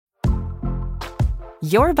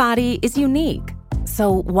Your body is unique.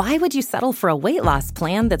 So why would you settle for a weight loss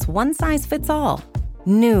plan that's one size fits all?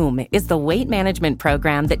 Noom is the weight management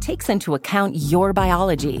program that takes into account your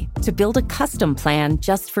biology to build a custom plan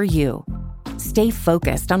just for you. Stay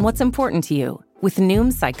focused on what's important to you with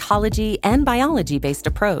Noom's psychology and biology-based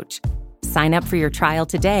approach. Sign up for your trial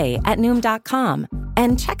today at Noom.com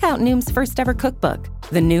and check out Noom's first ever cookbook,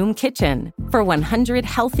 The Noom Kitchen, for 100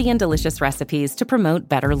 healthy and delicious recipes to promote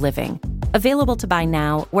better living. Available to buy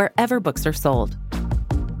now wherever books are sold.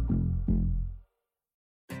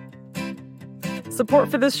 Support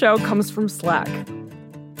for this show comes from Slack.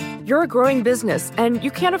 You're a growing business and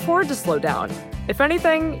you can't afford to slow down. If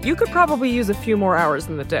anything, you could probably use a few more hours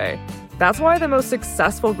in the day. That's why the most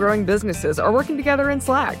successful growing businesses are working together in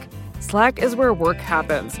Slack. Slack is where work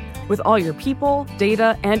happens, with all your people,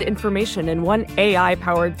 data, and information in one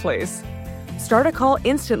AI-powered place. Start a call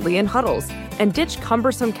instantly in huddles and ditch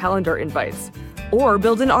cumbersome calendar invites. Or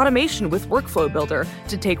build an automation with Workflow Builder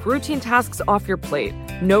to take routine tasks off your plate.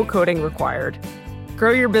 No coding required.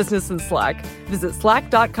 Grow your business in Slack. Visit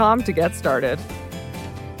slack.com to get started.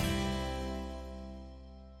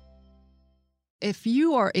 If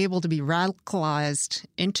you are able to be radicalized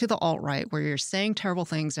into the alt-right where you're saying terrible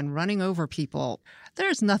things and running over people,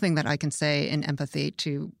 there's nothing that I can say in empathy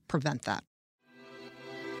to prevent that.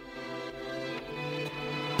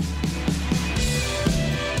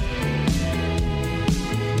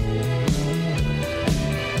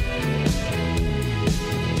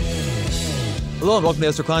 Hello and welcome to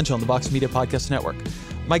Ezra Klein Show on the Vox Media Podcast Network.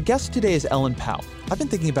 My guest today is Ellen Pao. I've been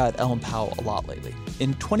thinking about Ellen Pao a lot lately.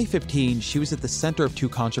 In 2015, she was at the center of two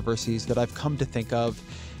controversies that I've come to think of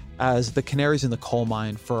as the canaries in the coal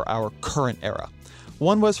mine for our current era.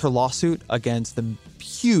 One was her lawsuit against the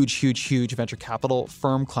huge venture capital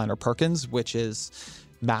firm Kleiner Perkins, which is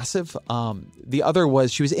massive. The other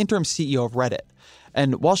was she was interim CEO of Reddit.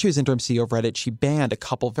 And while she was interim CEO of Reddit, she banned a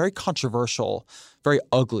couple very controversial, very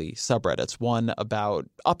ugly subreddits. One about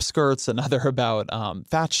upskirts, another about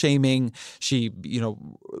fat shaming. She,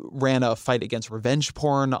 ran a fight against revenge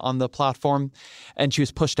porn on the platform, and she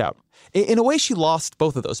was pushed out. In a way, she lost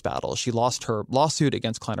both of those battles. She lost her lawsuit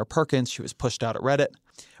against Kleiner Perkins. She was pushed out at Reddit.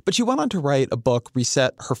 But she went on to write a book,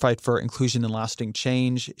 Reset: Her Fight for Inclusion and Lasting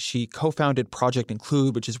Change. She co-founded Project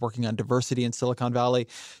Include, which is working on diversity in Silicon Valley.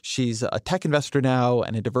 She's a tech investor now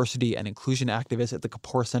and a diversity and inclusion activist at the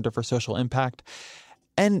Kapoor Center for Social Impact.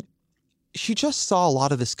 And she just saw a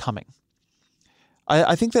lot of this coming.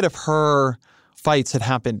 I think that if her fights had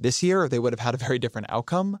happened this year, they would have had a very different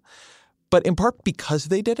outcome. But in part because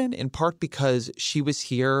they didn't, in part because she was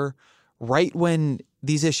here right when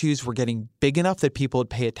these issues were getting big enough that people would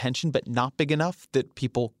pay attention, but not big enough that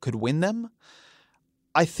people could win them.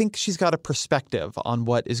 I think she's got a perspective on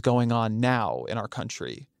what is going on now in our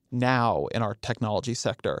country, now in our technology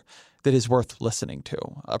sector, that is worth listening to.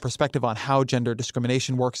 A perspective on how gender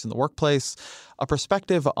discrimination works in the workplace, a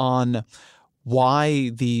perspective on why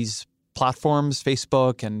these platforms,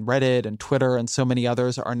 Facebook and Reddit and Twitter and so many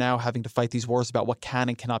others, are now having to fight these wars about what can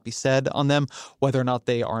and cannot be said on them, whether or not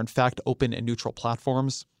they are in fact open and neutral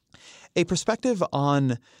platforms. A perspective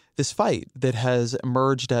on this fight that has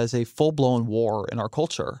emerged as a full-blown war in our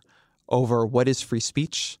culture over what is free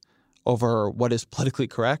speech, over what is politically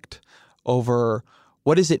correct, over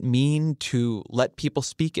what does it mean to let people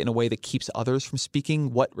speak in a way that keeps others from speaking?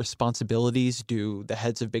 What responsibilities do the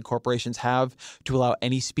heads of big corporations have to allow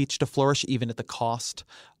any speech to flourish, even at the cost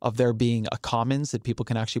of there being a commons that people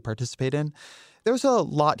can actually participate in? There's a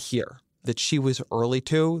lot here that she was early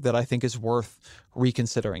to that I think is worth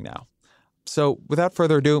reconsidering now. So without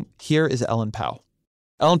further ado, here is Ellen Pao.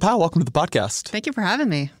 Ellen Pao, welcome to the podcast. Thank you for having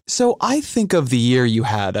me. So I think of the year you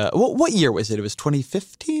had, what year was it? It was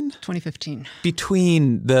 2015? 2015.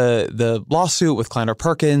 Between the lawsuit with Kleiner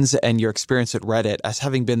Perkins and your experience at Reddit as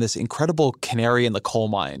having been this incredible canary in the coal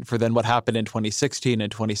mine for then what happened in 2016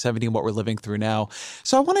 and 2017, what we're living through now.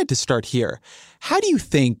 So I wanted to start here. How do you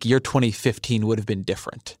think year 2015 would have been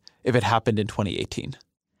different if it happened in 2018?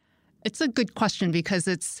 It's a good question because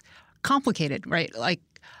it's complicated, right? Like,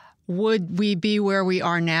 would we be where we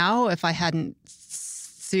are now if I hadn't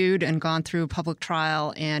sued and gone through public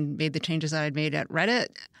trial and made the changes that I'd made at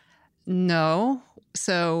Reddit? No.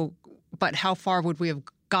 So, but how far would we have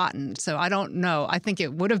gotten? So I don't know. I think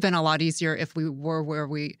it would have been a lot easier if we were where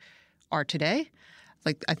we are today.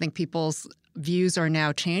 Like, I think people's views are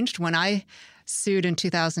now changed. When I sued in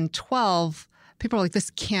 2012, people were like,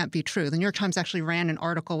 this can't be true. The New York Times actually ran an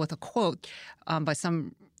article with a quote by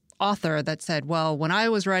some author that said, well, when I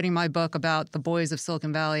was writing my book about the boys of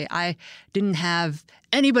Silicon Valley, I didn't have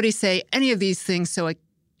anybody say any of these things, so it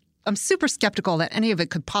I'm super skeptical that any of it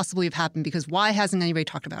could possibly have happened because why hasn't anybody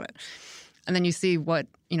talked about it? And then you see what,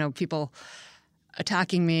 people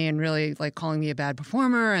attacking me and really like calling me a bad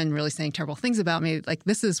performer and really saying terrible things about me. Like,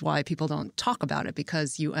 this is why people don't talk about it,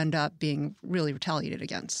 because you end up being really retaliated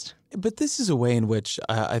against. But this is a way in which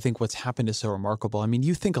I think what's happened is so remarkable. I mean,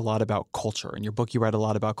 you think a lot about culture. In your book, you write a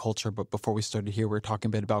lot about culture. But before we started here, we were talking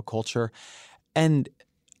a bit about culture. And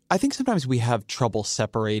I think sometimes we have trouble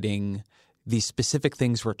separating these specific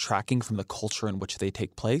things we're tracking from the culture in which they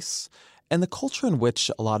take place. And the culture in which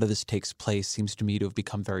a lot of this takes place seems to me to have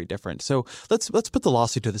become very different. So let's put the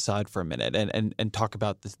lawsuit to the side for a minute and talk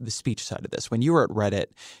about the speech side of this. When you were at Reddit,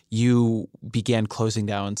 you began closing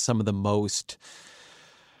down some of the most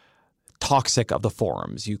toxic of the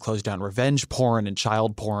forums. You closed down revenge porn and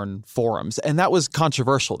child porn forums. And that was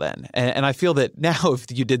controversial then. And I feel that now if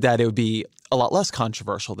you did that, it would be a lot less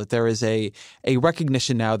controversial, that there is a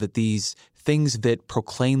recognition now that these things that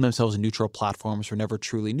proclaim themselves neutral platforms were never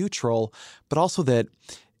truly neutral, but also that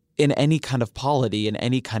in any kind of polity, in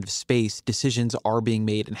any kind of space, decisions are being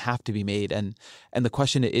made and have to be made. And the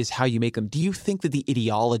question is how you make them. Do you think that the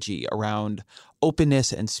ideology around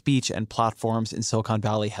openness and speech and platforms in Silicon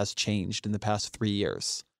Valley has changed in the past 3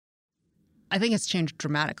 years? I think it's changed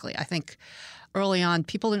dramatically. I think early on,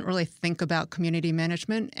 people didn't really think about community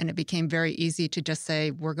management, and it became very easy to just say,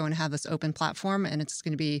 we're going to have this open platform and it's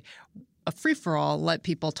going to be a free-for-all, let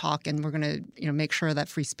people talk, and we're going to make sure that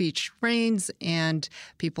free speech reigns and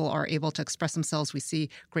people are able to express themselves. We see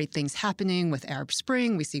great things happening with Arab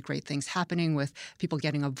Spring. We see great things happening with people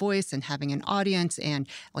getting a voice and having an audience, and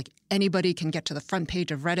like anybody can get to the front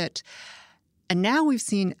page of Reddit. And now we've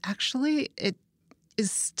seen actually it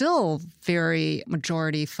is still very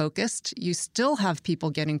majority focused. You still have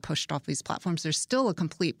people getting pushed off these platforms. There's still a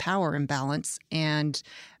complete power imbalance, and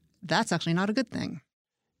that's actually not a good thing.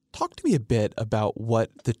 Talk to me a bit about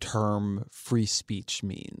what the term free speech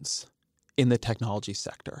means in the technology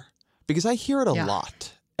sector, because I hear it a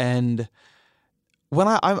lot. And when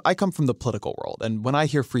I come from the political world, and when I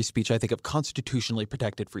hear free speech, I think of constitutionally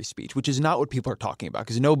protected free speech, which is not what people are talking about,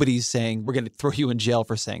 because nobody's saying we're going to throw you in jail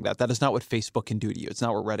for saying that. That is not what Facebook can do to you. It's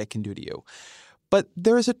not what Reddit can do to you. But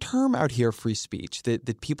there is a term out here, free speech,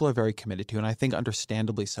 that people are very committed to, and I think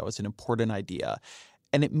understandably so. It's an important idea.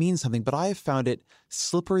 And it means something, but I have found it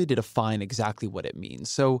slippery to define exactly what it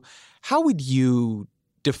means. So how would you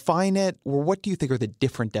define it, or what do you think are the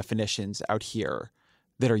different definitions out here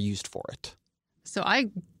that are used for it? So I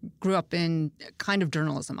grew up in kind of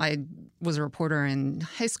journalism. I was a reporter in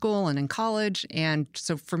high school and in college. And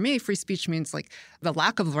so for me, free speech means like the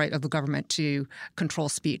lack of the right of the government to control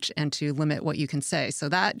speech and to limit what you can say. So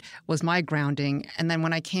that was my grounding. And then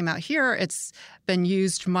when I came out here, it's been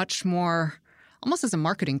used much more almost as a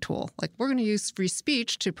marketing tool. Like, we're going to use free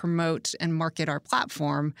speech to promote and market our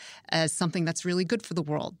platform as something that's really good for the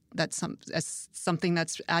world, as something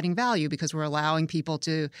that's adding value because we're allowing people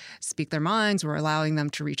to speak their minds. We're allowing them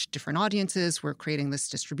to reach different audiences. We're creating this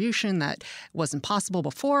distribution that wasn't possible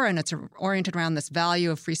before, and it's oriented around this value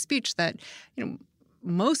of free speech that,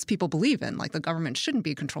 most people believe in, like the government shouldn't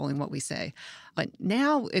be controlling what we say. But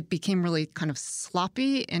now it became really kind of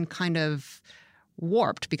sloppy and kind of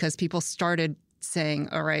warped because people started saying,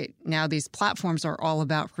 all right, now these platforms are all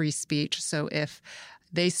about free speech. So if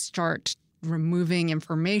they start removing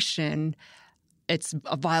information, it's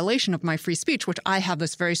a violation of my free speech, which I have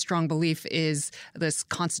this very strong belief is this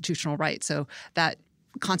constitutional right. So that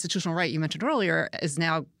constitutional right you mentioned earlier is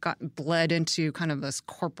now bled into kind of this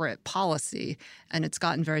corporate policy, and it's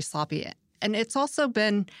gotten very sloppy. And it's also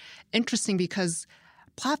been interesting because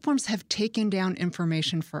platforms have taken down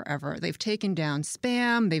information forever. They've taken down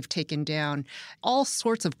spam. They've taken down all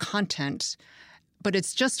sorts of content. But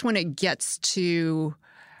it's just when it gets to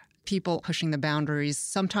people pushing the boundaries,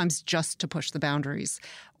 sometimes just to push the boundaries,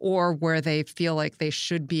 or where they feel like they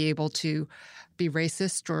should be able to be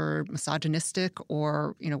racist or misogynistic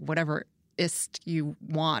or, whatever ist you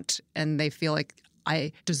want. And they feel like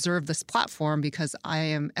I deserve this platform because I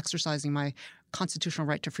am exercising my constitutional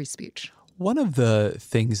right to free speech. One of the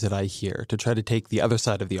things that I hear, to try to take the other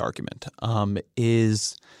side of the argument,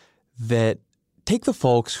 is that take the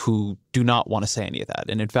folks who do not want to say any of that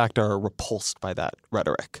and in fact are repulsed by that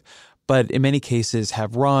rhetoric, but in many cases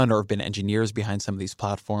have run or have been engineers behind some of these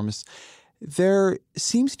platforms. There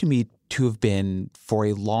seems to me to have been for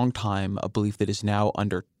a long time a belief that is now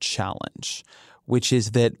under challenge, which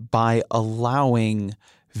is that by allowing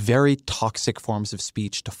very toxic forms of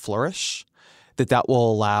speech to flourish, that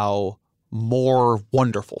will allow more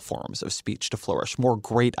wonderful forms of speech to flourish, more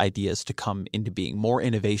great ideas to come into being, more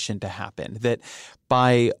innovation to happen, that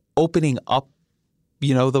by opening up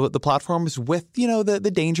the platforms with,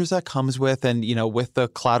 the dangers that comes with and, with the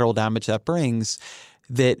collateral damage that brings,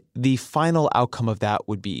 that the final outcome of that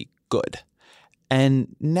would be good.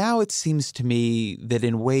 And now it seems to me that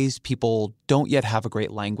in ways people don't yet have a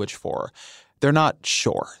great language for, they're not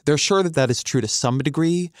sure. They're sure that that is true to some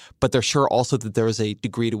degree, but they're sure also that there is a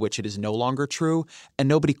degree to which it is no longer true, and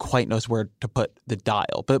nobody quite knows where to put the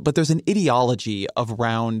dial. But there's an ideology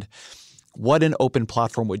around what an open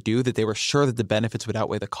platform would do that they were sure that the benefits would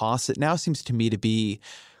outweigh the costs. It now seems to me to be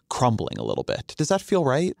crumbling a little bit. Does that feel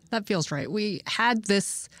right? That feels right. We had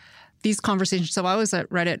these conversations. So I was at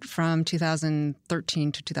Reddit from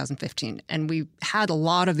 2013 to 2015, and we had a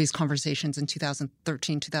lot of these conversations in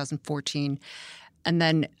 2013, 2014. And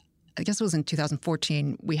then I guess it was in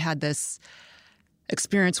 2014, we had this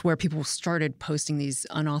experience where people started posting these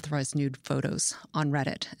unauthorized nude photos on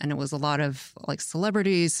Reddit. And it was a lot of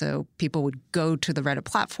celebrities. So people would go to the Reddit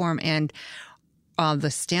platform, and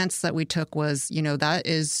the stance that we took was, that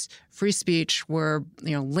is free speech. We're,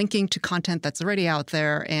 linking to content that's already out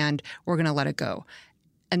there, and we're going to let it go.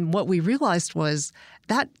 And what we realized was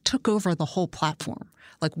that took over the whole platform.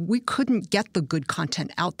 We couldn't get the good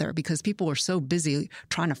content out there because people were so busy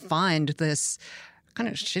trying to find this kind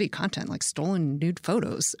of shitty content, like stolen nude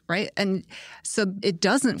photos, right? And so it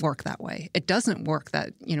doesn't work that way. It doesn't work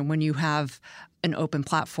that, when you have an open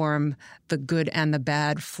platform, the good and the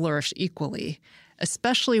bad flourish equally,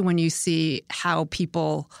 especially when you see how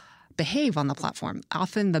people behave on the platform.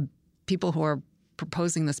 Often the people who are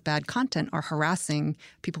proposing this bad content are harassing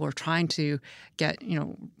people who are trying to get,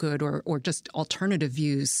 good or just alternative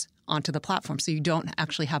views onto the platform. So you don't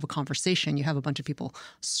actually have a conversation. You have a bunch of people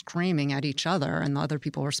screaming at each other, and the other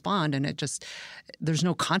people respond, and there's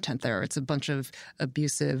no content there. It's a bunch of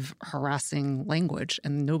abusive, harassing language,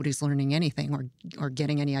 and nobody's learning anything or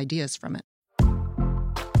getting any ideas from it.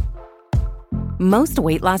 Most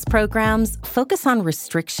weight loss programs focus on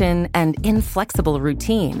restriction and inflexible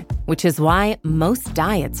routine, which is why most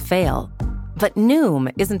diets fail. But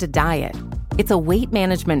Noom isn't a diet. It's a weight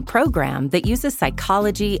management program that uses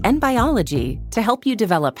psychology and biology to help you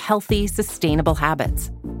develop healthy, sustainable habits.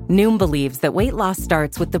 Noom believes that weight loss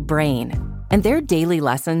starts with the brain, and their daily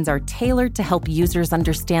lessons are tailored to help users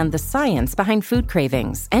understand the science behind food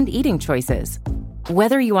cravings and eating choices.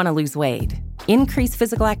 Whether you want to lose weight, increase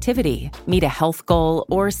physical activity, meet a health goal,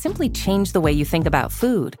 or simply change the way you think about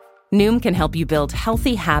food, Noom can help you build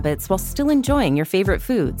healthy habits while still enjoying your favorite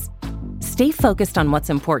foods. Stay focused on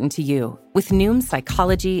what's important to you with Noom's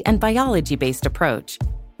psychology and biology-based approach.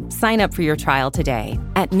 Sign up for your trial today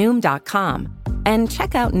at Noom.com and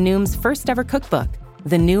check out Noom's first ever cookbook,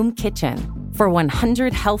 The Noom Kitchen, for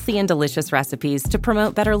 100 healthy and delicious recipes to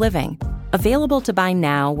promote better living. Available to buy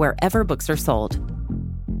now wherever books are sold.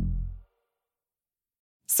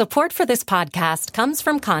 Support for this podcast comes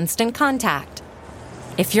from Constant Contact.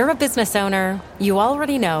 If you're a business owner, you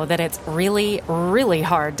already know that it's really, really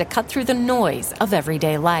hard to cut through the noise of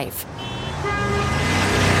everyday life.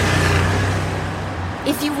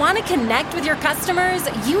 If you want to connect with your customers,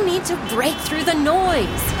 you need to break through the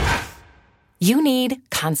noise. You need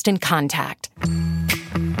Constant Contact.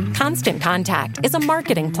 Constant Contact is a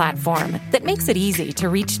marketing platform that makes it easy to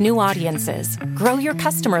reach new audiences, grow your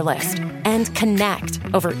customer list, and connect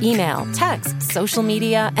over email, text, social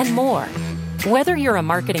media, and more. Whether you're a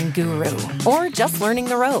marketing guru or just learning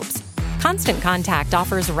the ropes, Constant Contact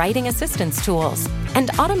offers writing assistance tools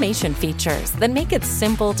and automation features that make it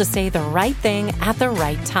simple to say the right thing at the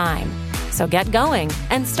right time. So get going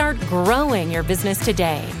and start growing your business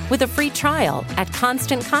today with a free trial at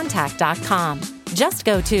ConstantContact.com. Just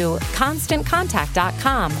go to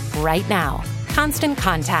ConstantContact.com right now. Constant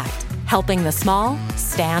Contact, helping the small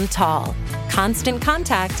stand tall.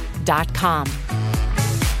 ConstantContact.com.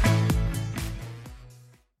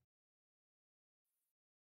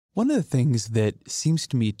 One of the things that seems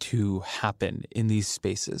to me to happen in these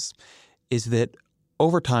spaces is that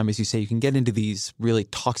over time, as you say, you can get into these really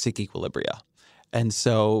toxic equilibria. And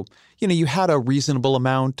so, you had a reasonable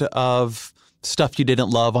amount of stuff you didn't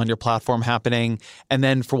love on your platform happening, and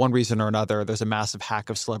then for one reason or another, there's a massive hack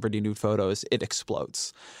of celebrity nude photos. It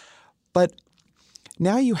explodes. But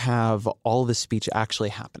now you have all this speech actually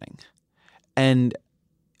happening, and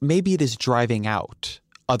maybe it is driving out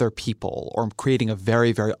other people or creating a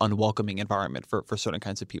very, very unwelcoming environment for certain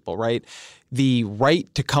kinds of people, right? The right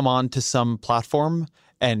to come on to some platform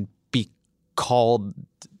and be called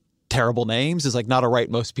terrible names is not a right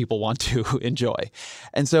most people want to enjoy.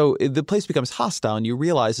 And so the place becomes hostile, and you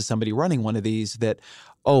realize as somebody running one of these that,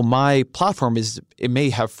 oh, my platform it may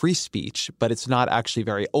have free speech, but it's not actually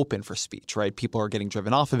very open for speech, right? People are getting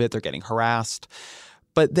driven off of it. They're getting harassed.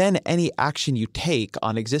 But then any action you take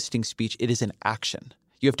on existing speech, it is an action.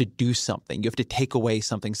 You have to do something. You have to take away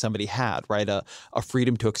something somebody had, right? A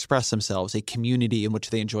freedom to express themselves, a community in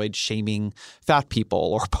which they enjoyed shaming fat people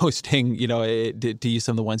or posting, to use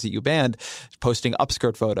some of the ones that you banned, posting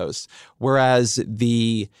upskirt photos. Whereas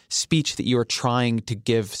the speech that you are trying to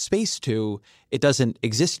give space to, it doesn't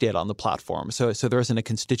exist yet on the platform. So there isn't a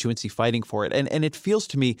constituency fighting for it. And it feels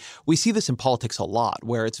to me, we see this in politics a lot,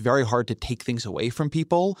 where it's very hard to take things away from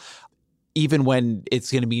people, even when it's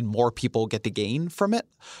going to mean more people get to gain from it.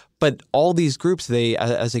 But all these groups,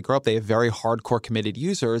 as they grow up, they have very hardcore committed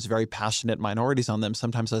users, very passionate minorities on them.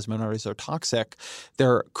 Sometimes those minorities are toxic.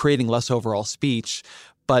 They're creating less overall speech.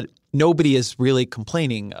 But nobody is really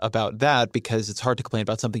complaining about that because it's hard to complain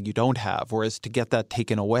about something you don't have. Whereas to get that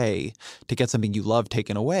taken away, to get something you love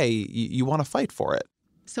taken away, you want to fight for it.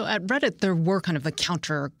 So at Reddit, there were kind of the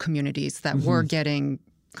counter communities that were getting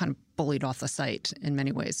kind of bullied off the site in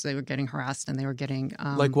many ways. They were getting harassed and they were getting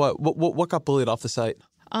like what? What got bullied off the site?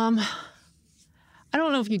 I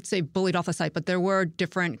don't know if you'd say bullied off the site, but there were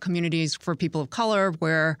different communities for people of color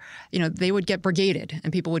where, they would get brigaded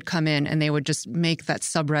and people would come in and they would just make that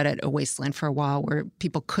subreddit a wasteland for a while where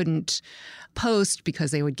people couldn't post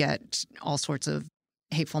because they would get all sorts of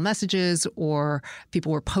hateful messages, or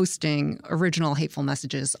people were posting original hateful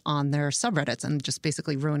messages on their subreddits and just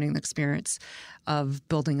basically ruining the experience of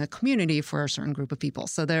building a community for a certain group of people.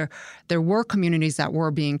 So there were communities that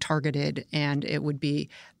were being targeted, and it would be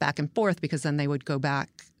back and forth because then they would go back,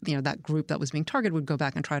 that group that was being targeted would go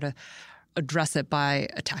back and try to address it by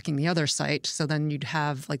attacking the other site. So then you'd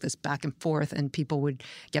have like this back and forth and people would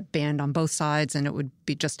get banned on both sides and it would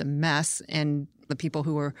be just a mess. And the people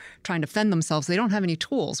who were trying to defend themselves, they don't have any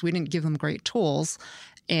tools. We didn't give them great tools.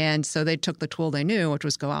 And so they took the tool they knew, which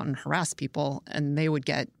was go out and harass people, and they would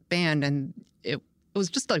get banned. And it was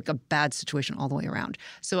just like a bad situation all the way around.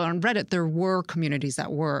 So on Reddit, there were communities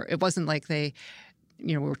that were, it wasn't like we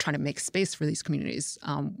were trying to make space for these communities.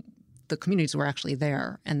 The communities were actually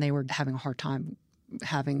there, and they were having a hard time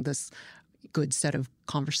having this good set of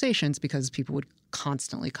conversations because people would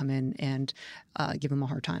constantly come in and give them a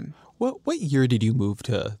hard time. What year did you move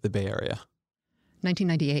to the Bay Area?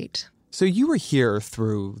 1998. So you were here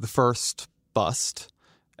through the first bust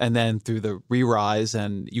and then through the re-rise,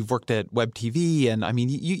 and you've worked at Web TV, and I mean,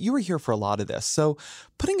 you were here for a lot of this. So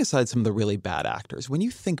putting aside some of the really bad actors, when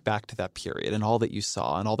you think back to that period and all that you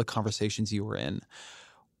saw and all the conversations you were in,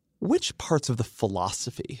 which parts of the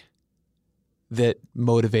philosophy that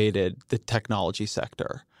motivated the technology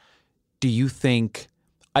sector do you think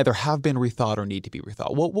either have been rethought or need to be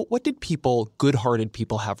rethought? What did good-hearted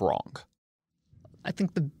people have wrong? I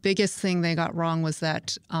think the biggest thing they got wrong was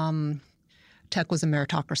that tech was a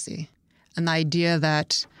meritocracy. And the idea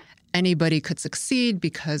that anybody could succeed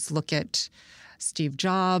because look at Steve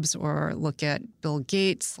Jobs or look at Bill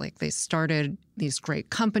Gates, like they started these great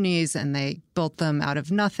companies and they built them out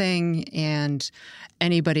of nothing, and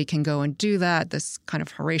anybody can go and do that. This kind of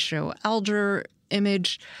Horatio Alger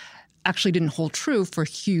image actually didn't hold true for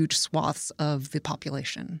huge swaths of the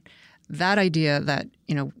population. That idea that,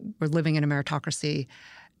 we're living in a meritocracy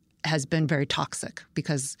has been very toxic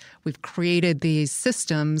because we've created these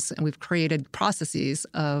systems and we've created processes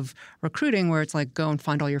of recruiting where it's like, go and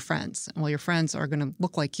find all your friends. Well, your friends are going to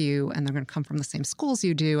look like you and they're going to come from the same schools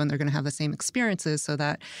you do and they're going to have the same experiences. So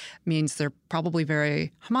that means they're probably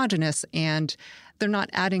very homogenous and they're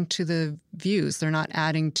not adding to the views. They're not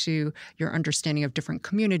adding to your understanding of different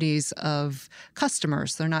communities of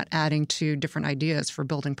customers. They're not adding to different ideas for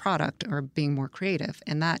building product or being more creative.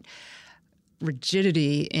 And that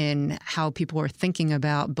rigidity in how people are thinking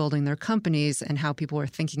about building their companies and how people are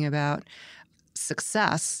thinking about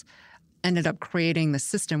success ended up creating the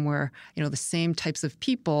system where, the same types of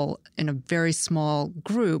people in a very small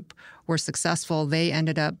group were successful. They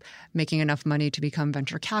ended up making enough money to become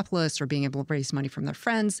venture capitalists or being able to raise money from their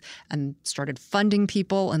friends and started funding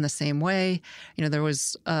people in the same way. There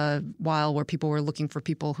was a while where people were looking for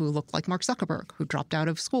people who looked like Mark Zuckerberg, who dropped out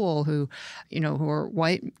of school, who were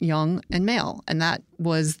white, young, and male. And that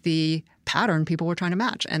was the pattern people were trying to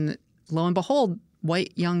match. And lo and behold,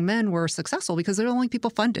 white young men were successful because they're the only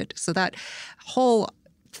people funded. So that whole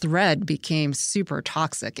thread became super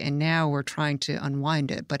toxic, and now we're trying to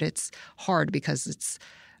unwind it. But it's hard because it's,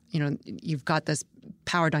 you've got this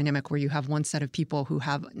power dynamic where you have one set of people who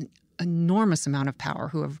have an enormous amount of power,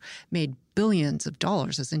 who have made billions of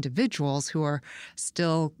dollars as individuals, who are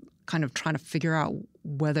still kind of trying to figure out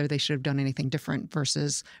whether they should have done anything different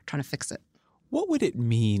versus trying to fix it. What would it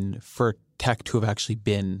mean for tech to have actually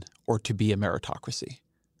been or to be a meritocracy?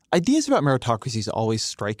 ideas about meritocracies always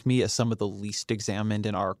strike me as some of the least examined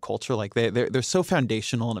in our culture. Like they're so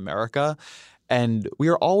foundational in America, and we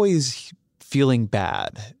are always feeling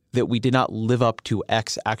bad that we did not live up to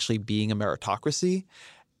X actually being a meritocracy.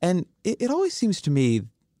 And it always seems to me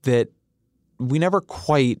that we never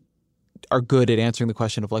quite are good at answering the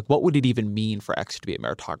question of like, what would it even mean for X to be a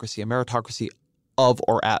meritocracy of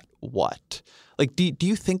or at what? Like, do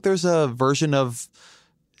you think there's a version of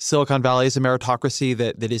Silicon Valley as a meritocracy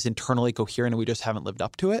that is internally coherent and we just haven't lived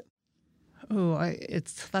up to it? Oh,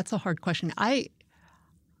 that's a hard question. I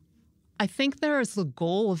think there is the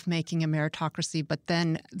goal of making a meritocracy, but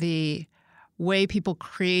then the way people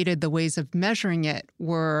created the ways of measuring it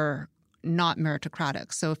were not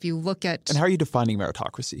meritocratic. So if you look at— And how are you defining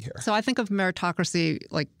meritocracy here? So I think of meritocracy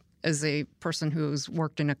like as a person who's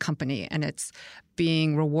worked in a company, and it's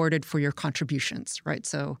being rewarded for your contributions, right?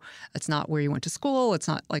 So it's not where you went to school. It's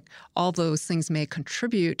not like all those things may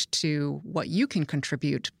contribute to what you can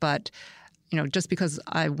contribute, but just because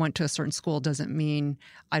I went to a certain school doesn't mean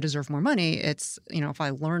I deserve more money. It's, if I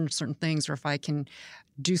learn certain things or if I can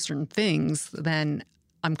do certain things, then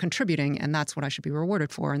I'm contributing, and that's what I should be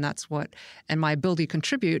rewarded for. And my ability to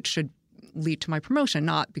contribute should lead to my promotion,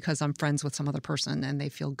 not because I'm friends with some other person and they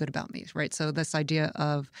feel good about me, right? So this idea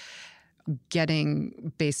of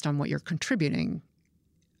getting based on what you're contributing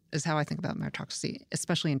is how I think about meritocracy,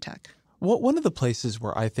 especially in tech. Well, one of the places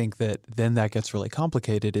where I think that then that gets really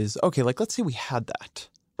complicated is, okay, like let's say we had that,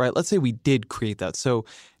 right? Let's say we did create that. So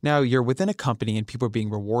now you're within a company and people are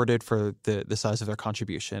being rewarded for the size of their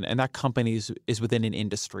contribution. And that company is within an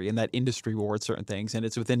industry, and that industry rewards certain things. And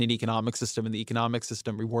it's within an economic system, and the economic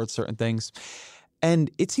system rewards certain things.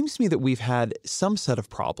 And it seems to me that we've had some set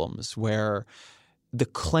of problems where the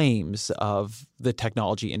claims of the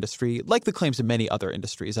technology industry, like the claims of many other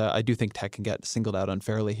industries, I do think tech can get singled out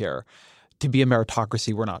unfairly here, to be a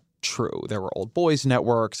meritocracy were not true. There were old boys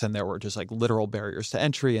networks, and there were just like literal barriers to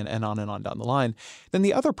entry, and on down the line. Then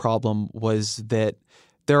the other problem was that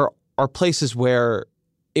there are places where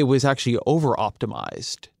it was actually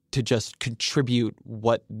over-optimized to just contribute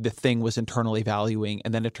what the thing was internally valuing,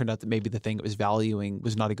 and then it turned out that maybe the thing it was valuing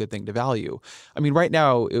was not a good thing to value. I mean, right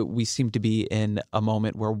now we seem to be in a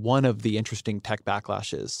moment where one of the interesting tech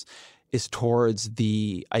backlashes is towards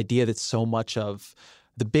the idea that so much of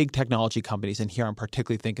the big technology companies, and here I'm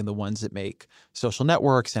particularly thinking the ones that make social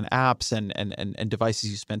networks and apps and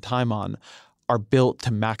devices you spend time on, are built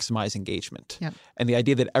to maximize engagement. Yep. And the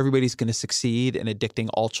idea that everybody's going to succeed in addicting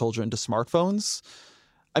all children to smartphones,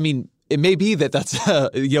 I mean, it may be that that's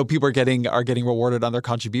people are getting rewarded on their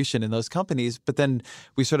contribution in those companies, but then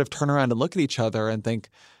we sort of turn around and look at each other and think,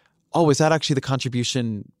 oh, is that actually the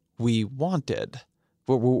contribution we wanted?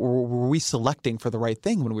 Were we selecting for the right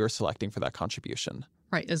thing when we were selecting for that contribution?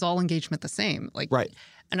 Right. Is all engagement the same? Right.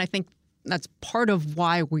 And I think that's part of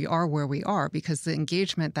why we are where we are, because the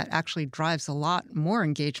engagement that actually drives a lot more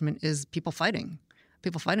engagement is people fighting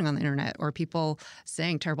on the internet, or people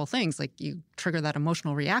saying terrible things. Like, you trigger that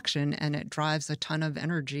emotional reaction and it drives a ton of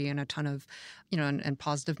energy and a ton of, and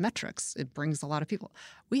positive metrics. It brings a lot of people.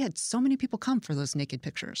 We had so many people come for those naked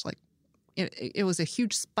pictures. Like, it was a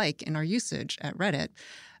huge spike in our usage at Reddit.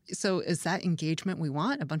 So is that engagement we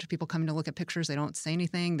want? A bunch of people coming to look at pictures, they don't say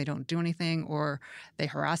anything, they don't do anything, or they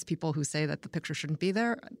harass people who say that the picture shouldn't be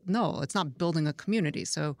there? No, it's not building a community.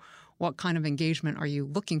 So what kind of engagement are you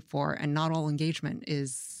looking for? And not all engagement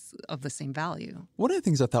is of the same value. One of the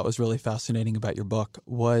things I thought was really fascinating about your book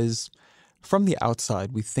was, from the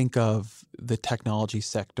outside, we think of the technology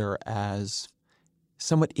sector as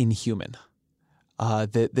somewhat inhuman.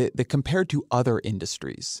 That compared to other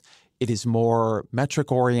industries, it is more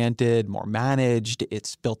metric-oriented, more managed.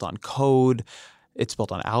 It's built on code. It's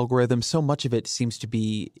built on algorithms. So much of it seems to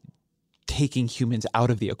be taking humans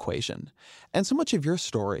out of the equation. And so much of your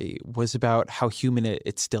story was about how human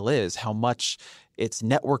it still is, how much it's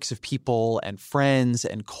networks of people and friends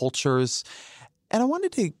and cultures. And I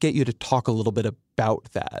wanted to get you to talk a little bit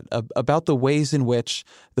about that, about the ways in which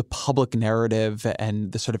the public narrative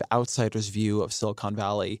and the sort of outsider's view of Silicon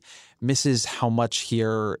Valley misses how much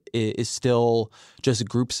here is still just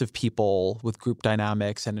groups of people with group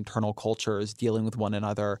dynamics and internal cultures dealing with one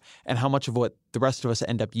another, and how much of what the rest of us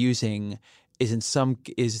end up using is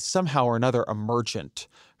somehow or another emergent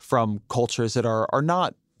from cultures that are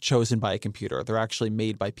not chosen by a computer. They're actually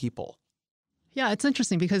made by people. Yeah, it's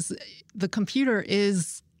interesting because the computer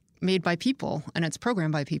is made by people and it's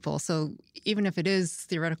programmed by people. So even if it is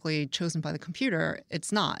theoretically chosen by the computer,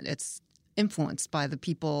 it's not. It's influenced by the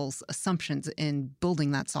people's assumptions in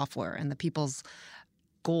building that software and the people's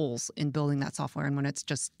goals in building that software. And when it's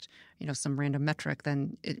just, some random metric,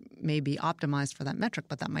 then it may be optimized for that metric,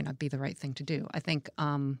 but that might not be the right thing to do. I think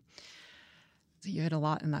you had a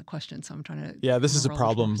lot in that question, so I'm trying to... Yeah, this is a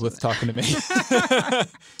problem with talking to me.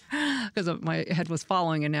 Because my head was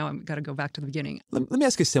following, and now I've got to go back to the beginning. Let me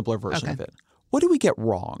ask a simpler version of it. What do we get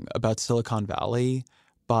wrong about Silicon Valley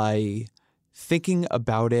by thinking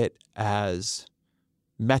about it as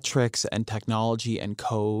metrics and technology and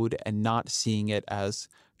code and not seeing it as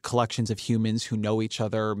collections of humans who know each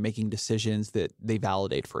other, making decisions that they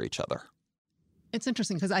validate for each other? It's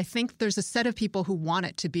interesting because I think there's a set of people who want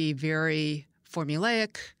it to be very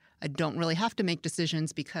formulaic. I don't really have to make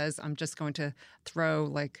decisions because I'm just going to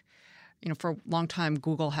throw for a long time,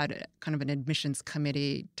 Google had kind of an admissions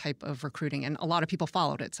committee type of recruiting, and a lot of people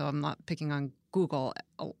followed it. So I'm not picking on Google.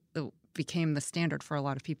 It became the standard for a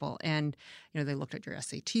lot of people. And, they looked at your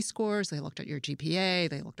SAT scores, they looked at your GPA,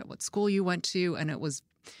 they looked at what school you went to, and it was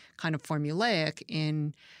kind of formulaic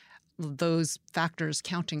in those factors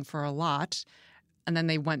counting for a lot. And then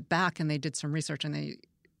they went back and they did some research and they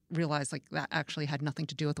realized that actually had nothing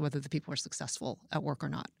to do with whether the people were successful at work or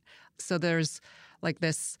not. So there's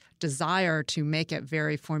this desire to make it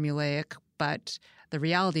very formulaic, but the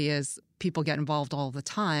reality is people get involved all the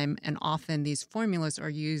time, and often these formulas are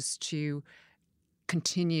used to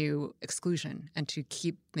continue exclusion and to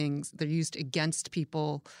keep things, they're used against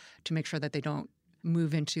people to make sure that they don't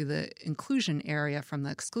move into the inclusion area from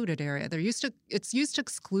the excluded area. It's used to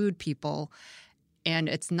exclude people, and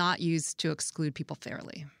it's not used to exclude people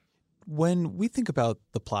fairly. When we think about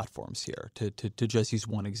the platforms here, to just use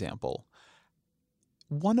one example,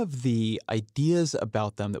 one of the ideas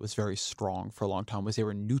about them that was very strong for a long time was they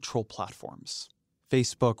were neutral platforms.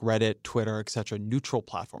 Facebook, Reddit, Twitter, etc., neutral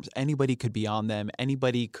platforms. Anybody could be on them.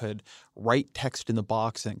 Anybody could write text in the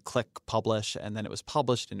box and click publish, and then it was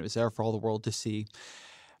published and it was there for all the world to see.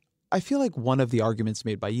 I feel like one of the arguments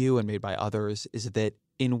made by you and made by others is that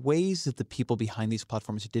in ways that the people behind these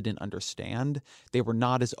platforms didn't understand, they were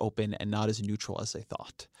not as open and not as neutral as they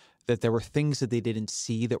thought. That there were things that they didn't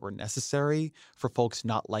see that were necessary for folks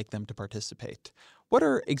not like them to participate. What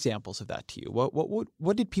are examples of that to you?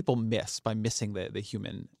 What did people miss by missing the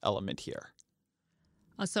human element here?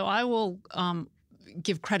 So I will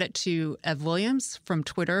give credit to Ev Williams from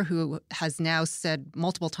Twitter, who has now said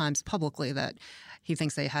multiple times publicly that he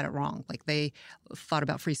thinks they had it wrong. They thought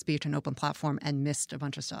about free speech and open platform and missed a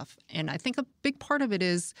bunch of stuff. And I think a big part of it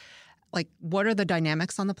is what are the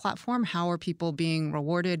dynamics on the platform? How are people being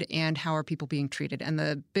rewarded and how are people being treated? And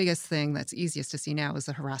the biggest thing that's easiest to see now is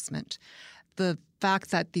the harassment. The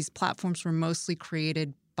fact that these platforms were mostly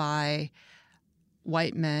created by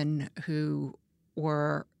white men who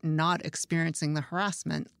were not experiencing the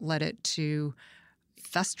harassment led it to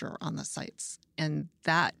fester on the sites. And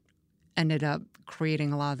that ended up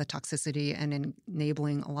creating a lot of the toxicity and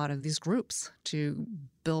enabling a lot of these groups to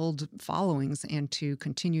build followings and to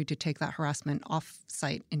continue to take that harassment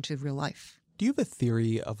off-site into real life. Do you have a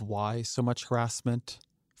theory of why so much harassment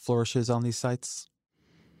flourishes on these sites?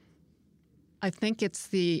 I think it's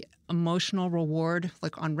the emotional reward,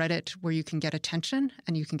 on Reddit, where you can get attention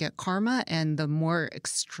and you can get karma. And the more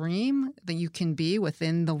extreme that you can be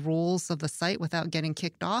within the rules of the site without getting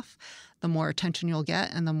kicked off, the more attention you'll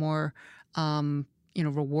get and the more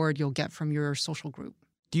reward you'll get from your social group.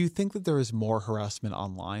 Do you think that there is more harassment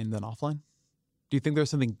online than offline? Do you think there's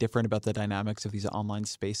something different about the dynamics of these online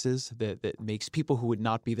spaces that makes people who would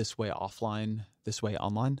not be this way offline this way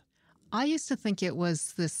online? I used to think it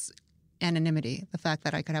was this anonymity, the fact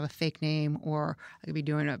that I could have a fake name or I could be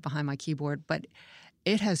doing it behind my keyboard. But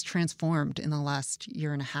it has transformed in the last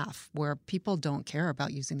year and a half where people don't care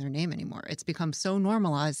about using their name anymore. It's become so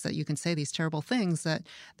normalized that you can say these terrible things that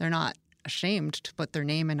they're not ashamed to put their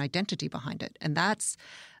name and identity behind it. And that's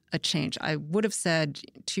a change. I would have said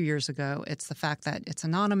 2 years ago, it's the fact that it's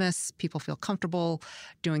anonymous, people feel comfortable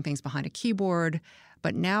doing things behind a keyboard.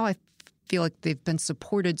 But now I feel like they've been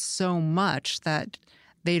supported so much that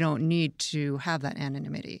they don't need to have that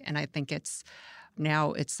anonymity. And I think it's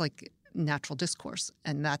like natural discourse.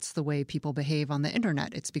 And that's the way people behave on the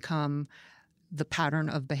internet. It's become the pattern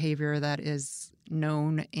of behavior that is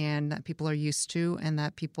known and that people are used to and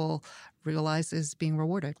that people realize is being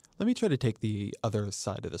rewarded. Let me try to take the other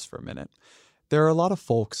side of this for a minute. There are a lot of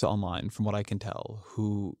folks online, from what I can tell,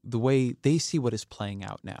 who the way they see what is playing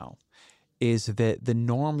out now is that the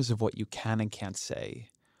norms of what you can and can't say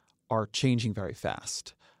are changing very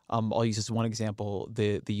fast. I'll use as one example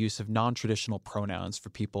the use of non-traditional pronouns for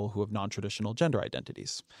people who have non-traditional gender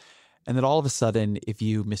identities. And that all of a sudden, if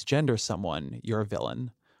you misgender someone, you're a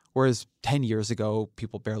villain. Whereas 10 years ago,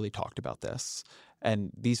 people barely talked about this.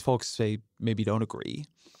 And these folks say maybe don't agree.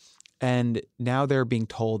 And now they're being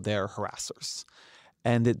told they're harassers,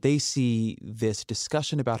 and that they see this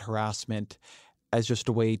discussion about harassment as just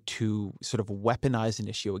a way to sort of weaponize an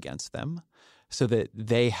issue against them so that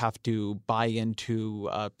they have to buy into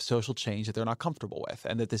social change that they're not comfortable with,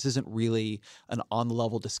 and that this isn't really an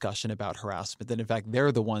on-level discussion about harassment, that in fact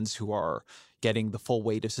they're the ones who are getting the full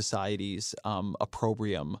weight of society's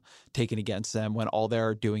opprobrium taken against them when all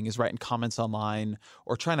they're doing is writing comments online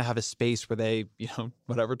or trying to have a space where they,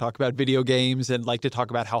 talk about video games and like to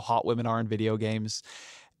talk about how hot women are in video games.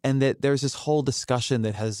 And that there's this whole discussion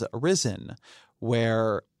that has arisen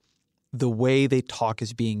where the way they talk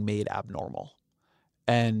is being made abnormal.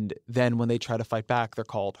 And then when they try to fight back, they're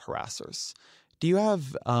called harassers. Do you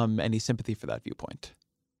have any sympathy for that viewpoint?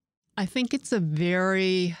 I think it's a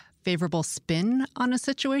very favorable spin on a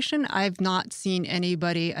situation. I've not seen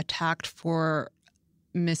anybody attacked for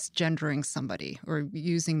misgendering somebody or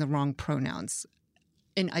using the wrong pronouns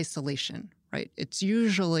in isolation, right? It's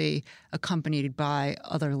usually accompanied by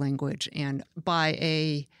other language and by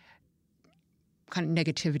a kind of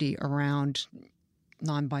negativity around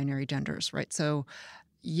non-binary genders, right? So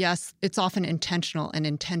yes, it's often intentional and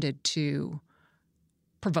intended to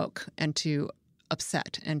provoke and to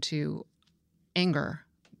upset and to anger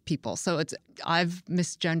people. So I've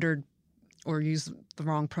misgendered or used the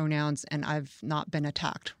wrong pronouns and I've not been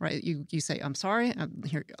attacked, right? You say, I'm sorry,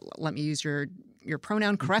 here, let me use your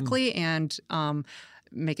pronoun correctly and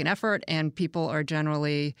make an effort, and people are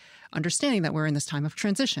generally understanding that we're in this time of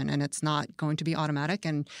transition and it's not going to be automatic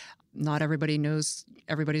and not everybody knows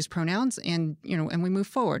everybody's pronouns, and and we move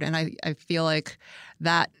forward. And I feel like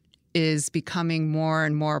that is becoming more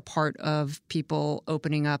and more a part of people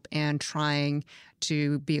opening up and trying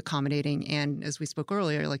to be accommodating. And as we spoke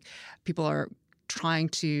earlier, like people are trying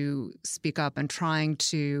to speak up and trying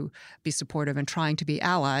to be supportive and trying to be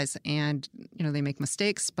allies. And, they make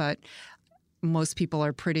mistakes, but most people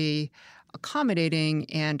are pretty accommodating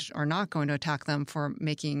and are not going to attack them for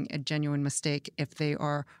making a genuine mistake if they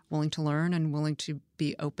are willing to learn and willing to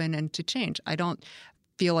be open and to change. I don't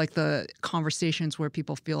feel like the conversations where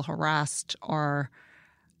people feel harassed are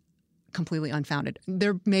completely unfounded.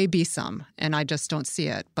 There may be some, and I just don't see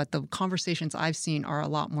it. But the conversations I've seen are a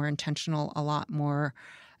lot more intentional, a lot more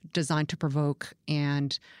designed to provoke.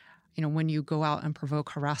 And, when you go out and provoke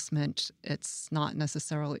harassment, it's not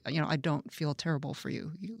necessarily, I don't feel terrible for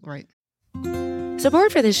you, right?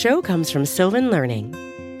 Support for this show comes from Sylvan Learning.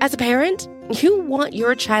 As a parent, you want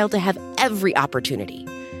your child to have every opportunity.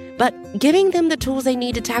 But giving them the tools they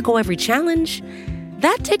need to tackle every challenge,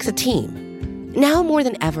 that takes a team. Now more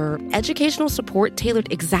than ever, educational support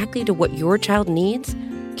tailored exactly to what your child needs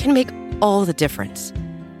can make all the difference.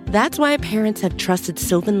 That's why parents have trusted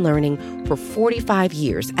Sylvan Learning for 45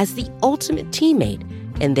 years as the ultimate teammate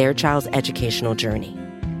in their child's educational journey,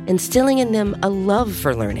 instilling in them a love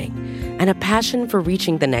for learning and a passion for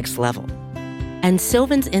reaching the next level. And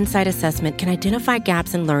Sylvan's Insight Assessment can identify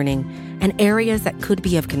gaps in learning and areas that could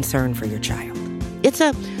be of concern for your child. It's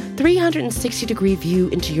a 360-degree view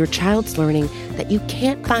into your child's learning that you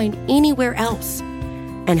can't find anywhere else,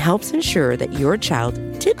 and helps ensure that your child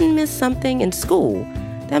didn't miss something in school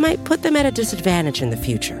that might put them at a disadvantage in the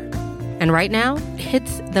future. And right now,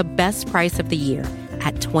 it's the best price of the year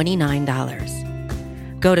at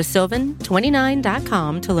 $29. Go to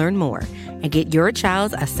sylvan29.com to learn more and get your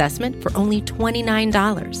child's assessment for only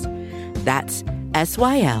 $29. That's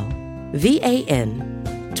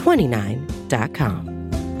SYLVAN29.com.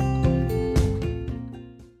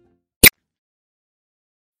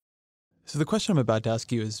 So the question I'm about to ask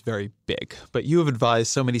you is very big, but you have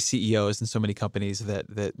advised so many CEOs and so many companies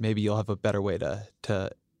that maybe you'll have a better way to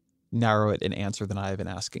narrow it and answer than I have in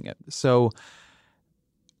asking it. So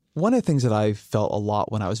one of the things that I felt a lot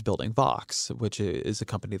when I was building Vox, which is a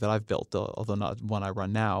company that I've built, although not one I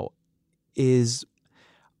run now, is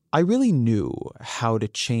I really knew how to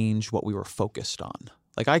change what we were focused on.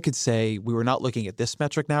 Like I could say we were not looking at this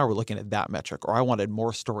metric now, we're looking at that metric, or I wanted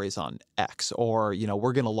more stories on X, or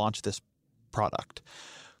we're going to launch this product.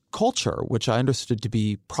 Culture, which I understood to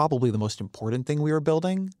be probably the most important thing we were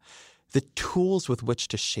building, the tools with which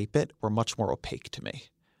to shape it were much more opaque to me.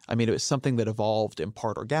 I mean, it was something that evolved in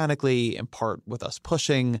part organically, in part with us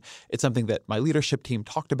pushing. It's something that my leadership team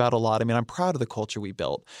talked about a lot. I mean, I'm proud of the culture we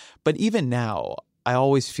built. But even now, I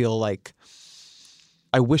always feel like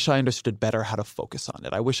I wish I understood better how to focus on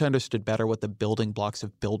it. I wish I understood better what the building blocks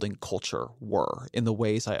of building culture were in the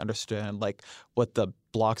ways I understand, like what the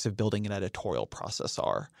blocks of building an editorial process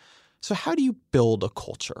are. So how do you build a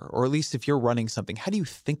culture? Or at least if you're running something, how do you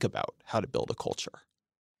think about how to build a culture?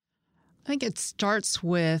 I think it starts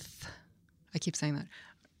with I keep saying that.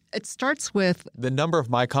 It starts with the number of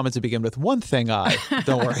my comments that begin with one thing I.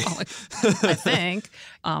 Don't worry. I think.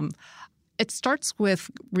 It starts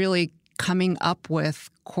with really coming up with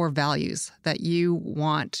core values that you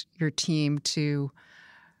want your team to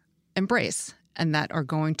embrace and that are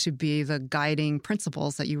going to be the guiding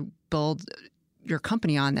principles that you build your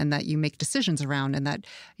company on and that you make decisions around, and that,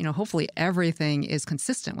 hopefully everything is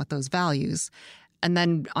consistent with those values. And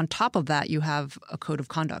then on top of that, you have a code of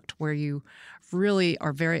conduct where you really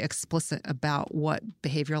are very explicit about what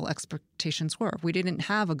behavioral expectations were. We didn't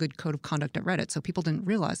have a good code of conduct at Reddit, so people didn't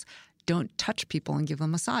realize, don't touch people and give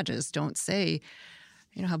them massages. Don't say,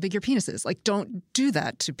 how big your penis is. Like, don't do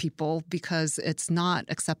that to people because it's not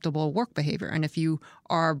acceptable work behavior. And if you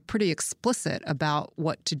are pretty explicit about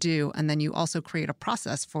what to do, and then you also create a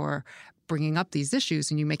process for bringing up these issues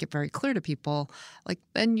and you make it very clear to people,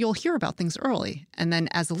 then you'll hear about things early. And then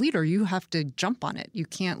as a leader, you have to jump on it. You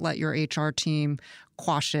can't let your HR team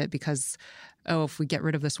quash it because, if we get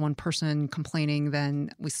rid of this one person complaining,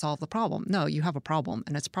 then we solve the problem. No, you have a problem,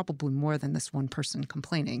 and it's probably more than this one person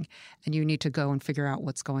complaining. And you need to go and figure out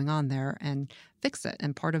what's going on there and fix it.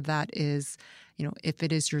 And part of that is, if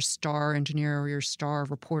it is your star engineer or your star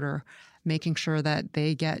reporter, making sure that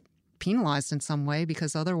they get penalized in some way,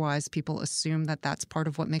 because otherwise people assume that that's part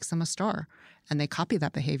of what makes them a star, and they copy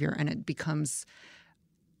that behavior, and it becomes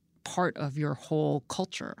part of your whole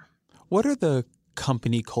culture. What are the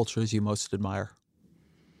company cultures you most admire?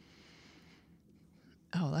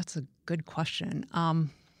 Oh, that's a good question.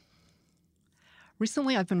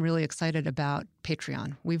 Recently, I've been really excited about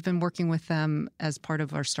Patreon. We've been working with them as part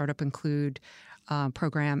of our Startup Include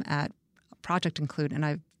program at Project Include, and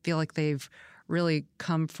I feel like they've really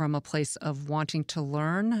come from a place of wanting to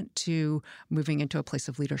learn to moving into a place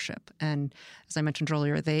of leadership. And as I mentioned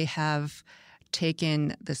earlier, they have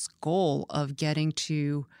taken this goal of getting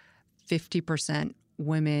to 50%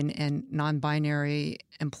 women and non-binary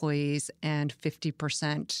employees and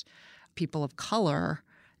 50% people of color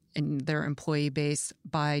in their employee base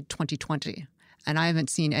by 2020. And I haven't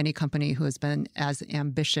seen any company who has been as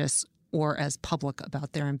ambitious or as public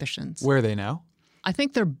about their ambitions. Where are they now? I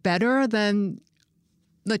think they're better than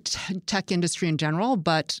the tech industry in general,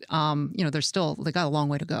 but they got a long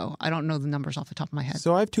way to go. I don't know the numbers off the top of my head.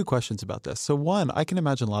 So I have two questions about this. So one, I can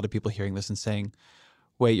imagine a lot of people hearing this and saying,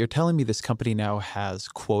 wait, you're telling me this company now has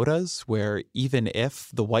quotas where even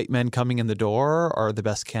if the white men coming in the door are the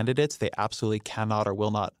best candidates, they absolutely cannot or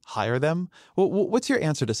will not hire them? What's your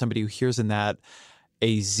answer to somebody who hears in that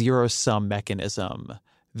a zero-sum mechanism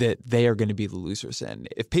that they are going to be the losers in?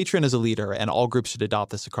 If Patreon is a leader and all groups should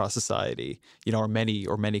adopt this across society, or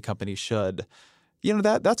many companies should,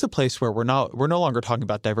 that's a place where we're no longer talking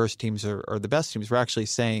about diverse teams or the best teams. We're actually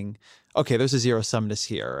saying, okay, there's a zero-sumness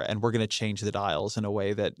here, and we're going to change the dials in a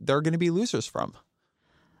way that they're going to be losers from.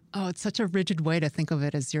 Oh, it's such a rigid way to think of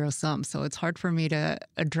it as zero-sum, so it's hard for me to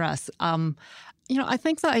address. I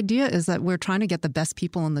think the idea is that we're trying to get the best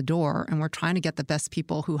people in the door, and we're trying to get the best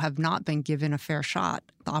people who have not been given a fair shot,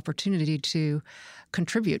 the opportunity to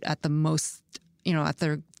contribute at the most, at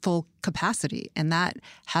their full capacity. And that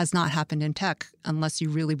has not happened in tech unless you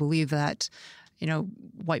really believe that,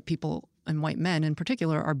 white people and white men in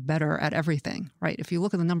particular are better at everything, right? If you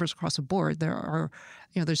look at the numbers across the board,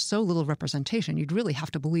 there's so little representation. You'd really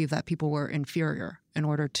have to believe that people were inferior in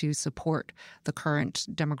order to support the current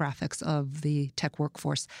demographics of the tech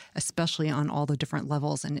workforce, especially on all the different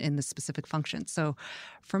levels and in the specific functions. So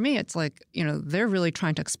for me, it's like, they're really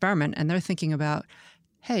trying to experiment, and they're thinking about,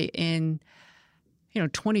 hey, in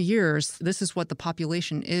 20 years, this is what the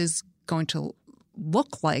population is going to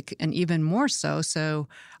look like, and even more so. So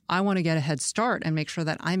I want to get a head start and make sure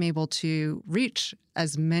that I'm able to reach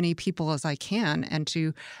as many people as I can and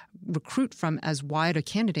to recruit from as wide a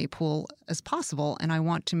candidate pool as possible. And I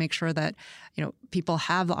want to make sure that, people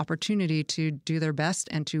have the opportunity to do their best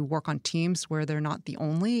and to work on teams where they're not the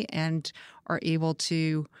only and are able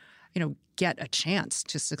to, get a chance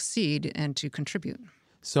to succeed and to contribute.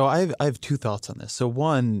 So I have two thoughts on this. So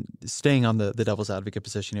one, staying on the devil's advocate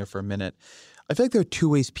position here for a minute, I feel like there are two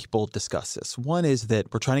ways people discuss this. One is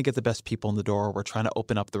that we're trying to get the best people in the door. We're trying to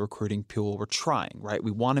open up the recruiting pool. We're trying, right?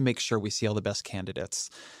 We want to make sure we see all the best candidates.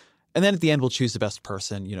 And then at the end, we'll choose the best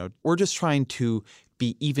person. We're just trying to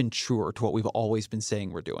be even truer to what we've always been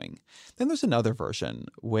saying we're doing. Then there's another version,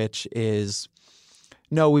 which is,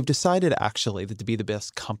 no, we've decided actually that to be the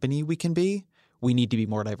best company we can be, we need to be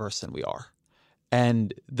more diverse than we are.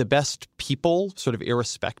 And the best people, sort of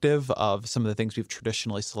irrespective of some of the things we've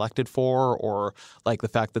traditionally selected for, or like the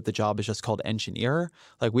fact that the job is just called engineer,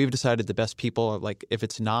 like we've decided the best people are like, if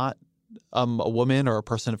it's not a woman or a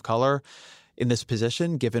person of color, in this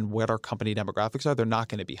position, given what our company demographics are, they're not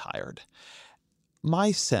going to be hired.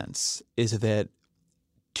 My sense is that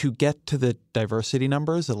to get to the diversity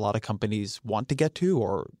numbers that a lot of companies want to get to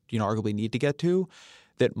or, arguably need to get to,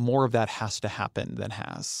 that more of that has to happen than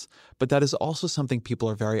has. But that is also something people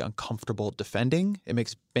are very uncomfortable defending. It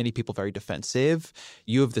makes many people very defensive.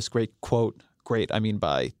 You have this great quote,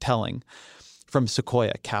 by telling, from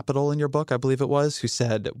Sequoia Capital in your book, I believe it was, who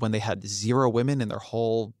said when they had 0 women in their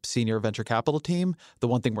whole senior venture capital team, the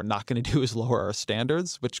one thing we're not going to do is lower our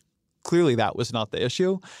standards, which clearly that was not the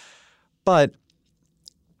issue. But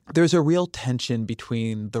there's a real tension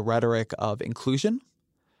between the rhetoric of inclusion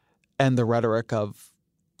and the rhetoric of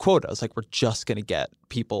quotas. Like, we're just going to get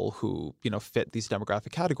people who, fit these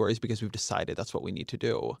demographic categories because we've decided that's what we need to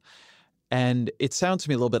do. And it sounds to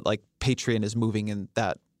me a little bit like Patreon is moving in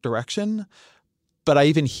that direction. But I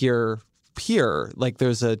even hear here, like,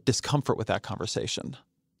 there's a discomfort with that conversation.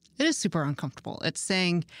 It is super uncomfortable. It's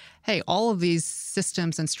saying, hey, all of these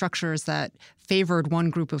systems and structures that favored one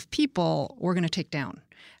group of people, we're going to take down.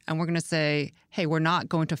 And we're going to say, hey, we're not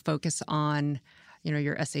going to focus on,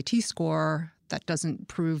 your SAT score. That doesn't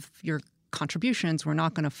prove your contributions. We're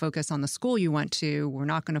not going to focus on the school you went to. We're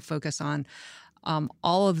not going to focus on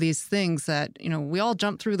all of these things that, we all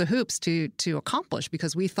jumped through the hoops to accomplish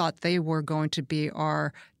because we thought they were going to be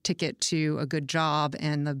our ticket to a good job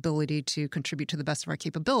and the ability to contribute to the best of our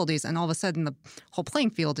capabilities. And all of a sudden, the whole playing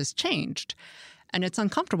field has changed. And it's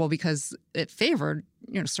uncomfortable because it favored,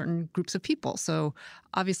 certain groups of people. So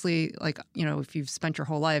obviously, if you've spent your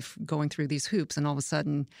whole life going through these hoops and all of a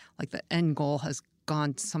sudden, the end goal has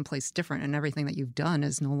gone someplace different and everything that you've done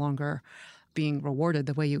is no longer being rewarded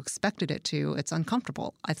the way you expected it to, it's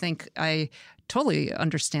uncomfortable. I think I totally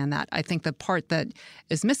understand that. I think the part that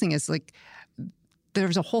is missing is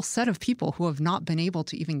there's a whole set of people who have not been able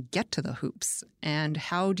to even get to the hoops. And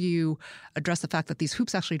how do you address the fact that these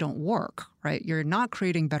hoops actually don't work, right? You're not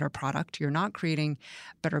creating better product. You're not creating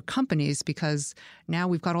better companies because now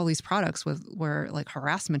we've got all these products where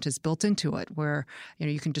harassment is built into it, where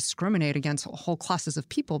you can discriminate against whole classes of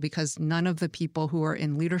people because none of the people who are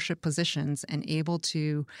in leadership positions and able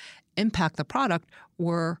to impact the product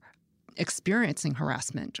were experiencing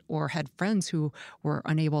harassment or had friends who were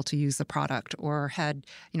unable to use the product or had,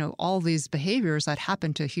 all these behaviors that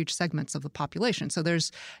happen to huge segments of the population. So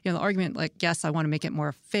there's, the argument yes, I want to make it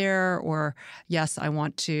more fair, or yes, I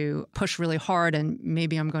want to push really hard and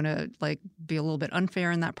maybe I'm going to be a little bit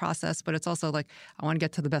unfair in that process. But it's also I want to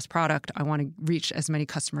get to the best product. I want to reach as many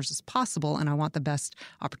customers as possible and I want the best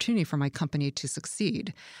opportunity for my company to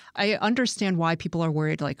succeed. I understand why people are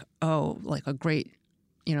worried a great,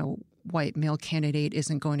 white male candidate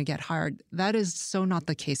isn't going to get hired. That is so not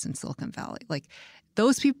the case in Silicon Valley.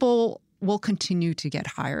 Those people will continue to get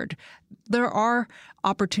hired. There are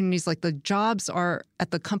opportunities, the jobs are at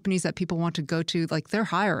the companies that people want to go to, they're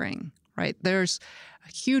hiring, right? There's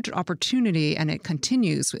a huge opportunity and it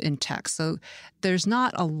continues in tech. So there's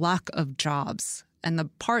not a lack of jobs. And the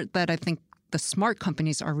part that I think the smart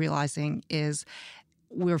companies are realizing is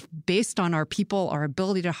we're based on our people, our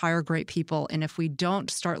ability to hire great people. And if we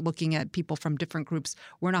don't start looking at people from different groups,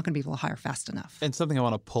 we're not going to be able to hire fast enough. And something I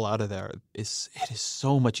want to pull out of there is it is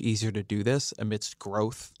so much easier to do this amidst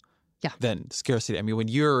growth than scarcity. I mean, when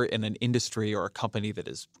you're in an industry or a company that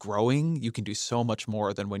is growing, you can do so much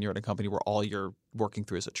more than when you're in a company where all you're working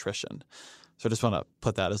through is attrition. So I just want to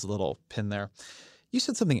put that as a little pin there. You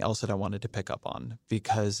said something else that I wanted to pick up on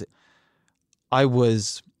because I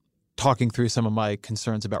was talking through some of my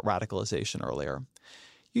concerns about radicalization earlier.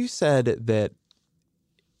 You said that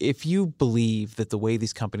if you believe that the way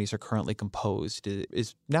these companies are currently composed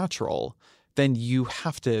is natural, then you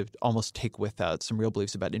have to almost take with that some real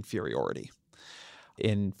beliefs about inferiority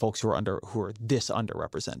in folks who are this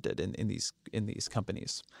underrepresented in these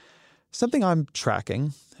companies. Something I'm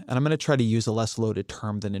tracking, and I'm going to try to use a less loaded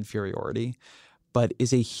term than inferiority, but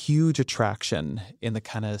is a huge attraction in the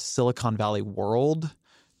kind of Silicon Valley world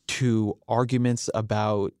to arguments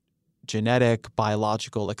about genetic,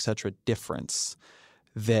 biological, et cetera, difference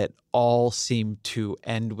that all seem to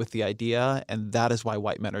end with the idea, and that is why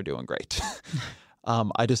white men are doing great.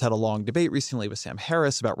 I just had a long debate recently with Sam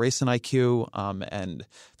Harris about race and IQ and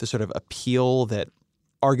the sort of appeal that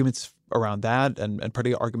arguments around that and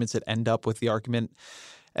particularly arguments that end up with the argument.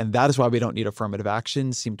 And that is why we don't need affirmative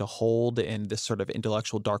action seem to hold in this sort of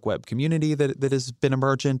intellectual dark web community that has been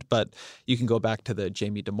emergent. But you can go back to the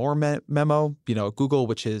Jamie Damore memo, at Google,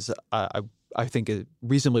 which is, I think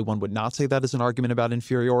reasonably one would not say that is an argument about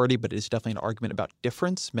inferiority, but it is definitely an argument about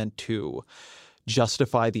difference meant to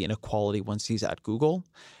justify the inequality one sees at Google.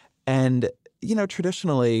 And,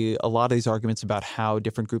 traditionally, a lot of these arguments about how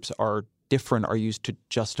different groups are different are used to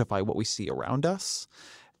justify what we see around us.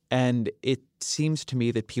 And it seems to me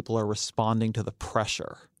that people are responding to the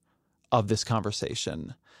pressure of this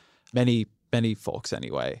conversation, many folks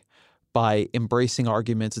anyway, by embracing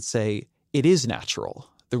arguments that say it is natural.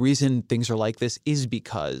 The reason things are like this is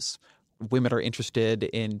because women are interested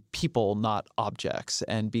in people, not objects,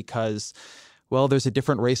 and because, well, there's a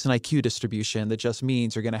different race and IQ distribution that just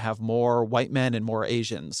means you're going to have more white men and more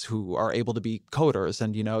Asians who are able to be coders.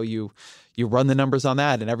 And, you run the numbers on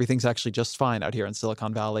that and everything's actually just fine out here in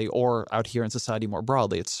Silicon Valley or out here in society more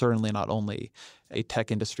broadly. It's certainly not only a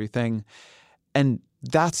tech industry thing. And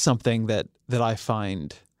that's something that I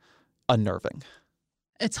find unnerving.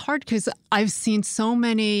 It's hard because I've seen so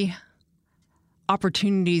many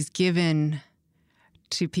opportunities given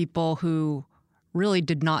to people who really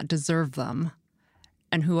did not deserve them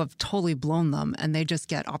and who have totally blown them, and they just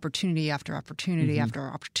get opportunity after opportunity after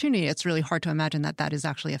opportunity. It's really hard to imagine that that is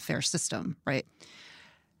actually a fair system, right?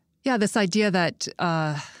 Yeah, this idea that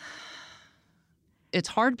it's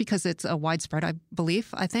hard because it's a widespread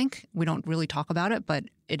belief, I think. We don't really talk about it, but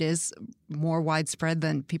it is more widespread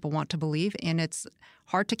than people want to believe, and it's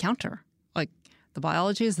hard to counter. Like, the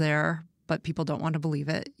biology is there, but people don't want to believe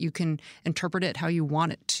it. You can interpret it how you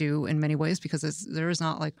want it to in many ways because there is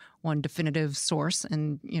not like one definitive source.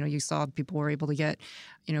 And, you saw people were able to get,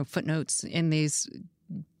 footnotes in these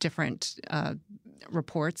different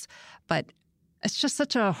reports. But it's just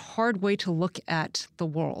such a hard way to look at the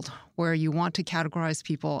world where you want to categorize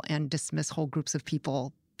people and dismiss whole groups of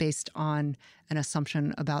people based on an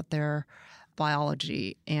assumption about their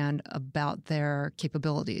biology and about their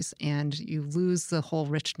capabilities. And you lose the whole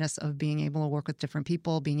richness of being able to work with different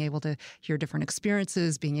people, being able to hear different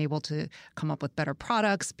experiences, being able to come up with better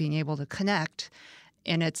products, being able to connect.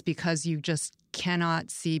 And it's because you just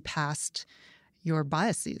cannot see past your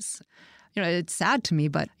biases. It's sad to me,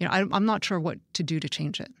 but I'm not sure what to do to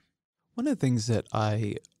change it. One of the things that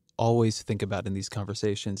I always think about in these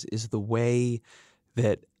conversations is the way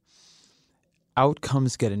that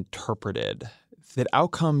outcomes get interpreted, that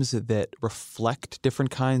outcomes that reflect different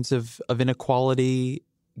kinds of inequality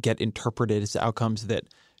get interpreted as outcomes that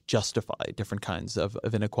justify different kinds of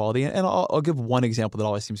inequality. And I'll give one example that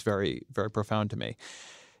always seems very, very profound to me.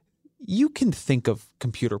 You can think of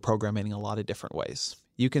computer programming in a lot of different ways.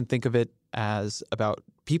 You can think of it as about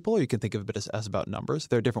people, or you can think of it as about numbers.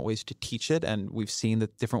 There are different ways to teach it, and we've seen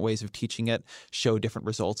that different ways of teaching it show different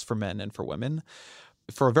results for men and for women.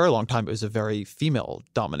 For a very long time, it was a very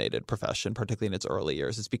female-dominated profession, particularly in its early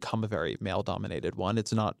years. It's become a very male-dominated one.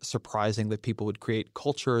 It's not surprising that people would create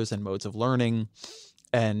cultures and modes of learning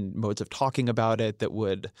and modes of talking about it that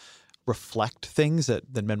would reflect things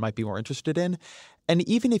that men might be more interested in. And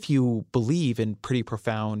even if you believe in pretty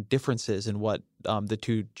profound differences in what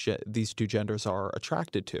these two genders are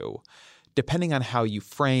attracted to, depending on how you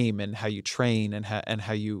frame and how you train and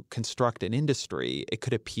how you construct an industry, it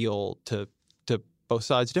could appeal to both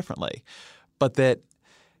sides differently. But that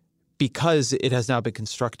because it has now been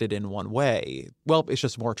constructed in one way, well, it's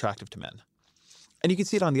just more attractive to men. And you can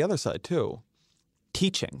see it on the other side too.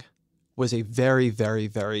 Teaching was a very, very,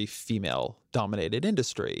 very female-dominated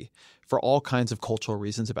industry for all kinds of cultural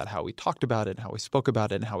reasons about how we talked about it and how we spoke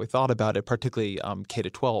about it and how we thought about it, particularly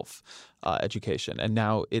K-12 education. And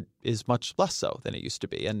now it is much less so than it used to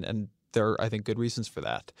be. And there are, I think, good reasons for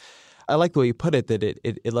that. I like the way you put it, that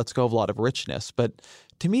it lets go of a lot of richness. But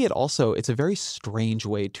to me, it's a very strange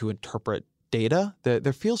way to interpret data.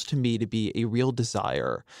 There feels to me to be a real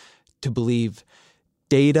desire to believe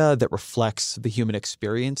data that reflects the human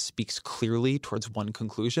experience speaks clearly towards one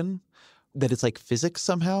conclusion, that it's like physics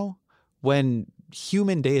somehow, when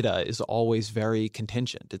human data is always very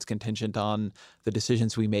contingent. It's contingent on the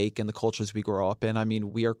decisions we make and the cultures we grow up in. I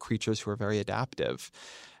mean, we are creatures who are very adaptive.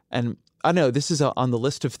 And I know this is on the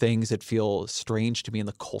list of things that feel strange to me in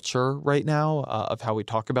the culture right now of how we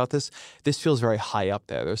talk about this. This feels very high up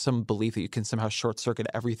there. There's some belief that you can somehow short circuit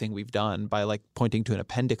everything we've done by like pointing to an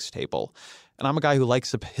appendix table. And I'm a guy who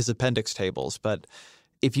likes his appendix tables. But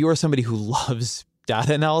if you are somebody who loves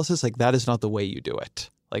data analysis, like that is not the way you do it.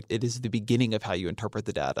 Like it is the beginning of how you interpret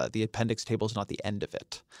the data. The appendix table is not the end of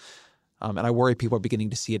it. And I worry people are beginning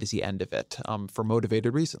to see it as the end of it for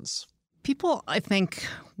motivated reasons. People, I think,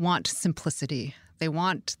 want simplicity. They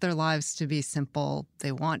want their lives to be simple.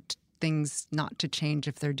 They want things not to change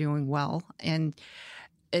if they're doing well. And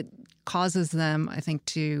it causes them, I think,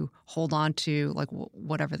 to hold on to like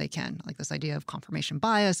whatever they can, like this idea of confirmation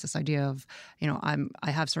bias, this idea of,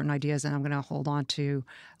 I have certain ideas and I'm going to hold on to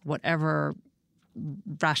whatever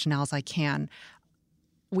rationales I can.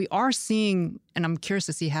 We are seeing, and I'm curious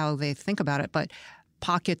to see how they think about it, but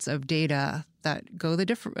pockets of data that go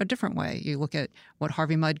a different way. You look at what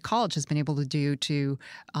Harvey Mudd College has been able to do to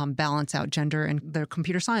balance out gender in their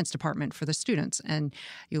computer science department for the students. And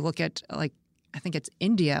you look at, like, I think it's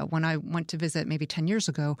India. When I went to visit maybe 10 years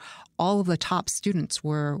ago, all of the top students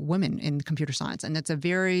were women in computer science. And it's a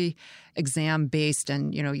very exam-based,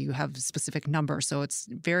 and, you have specific numbers. So it's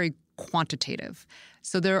very quantitative.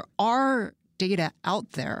 So there are data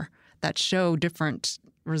out there that show different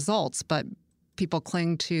results, but people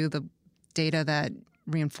cling to the data that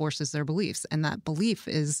reinforces their beliefs. And that belief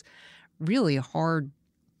is really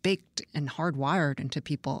hard-baked and hardwired into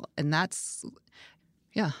people. And that's,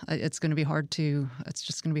 it's going to be it's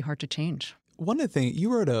just going to be hard to change. One of the things, you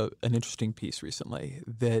wrote an interesting piece recently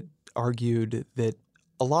that argued that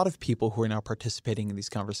a lot of people who are now participating in these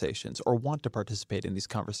conversations or want to participate in these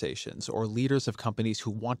conversations, or leaders of companies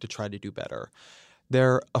who want to try to do better,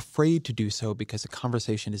 they're afraid to do so because the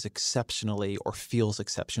conversation is exceptionally or feels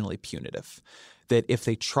exceptionally punitive. That if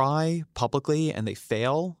they try publicly and they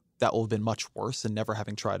fail, that will have been much worse than never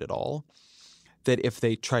having tried at all. That if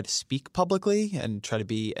they try to speak publicly and try to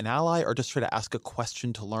be an ally, or just try to ask a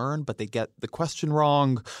question to learn, but they get the question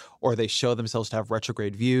wrong, or they show themselves to have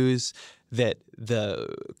retrograde views, that the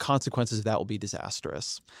consequences of that will be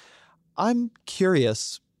disastrous. I'm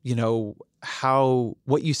curious,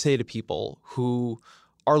 what you say to people who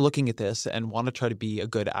are looking at this and want to try to be a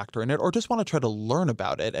good actor in it, or just want to try to learn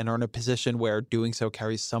about it and are in a position where doing so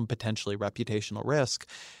carries some potentially reputational risk,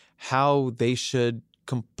 how they should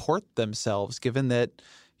comport themselves, given that,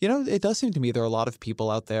 it does seem to me there are a lot of people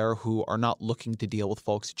out there who are not looking to deal with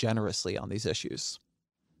folks generously on these issues.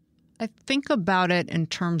 I think about it in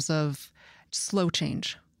terms of slow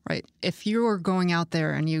change, right? If you're going out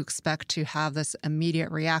there and you expect to have this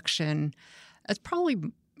immediate reaction, it's probably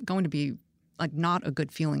going to be not a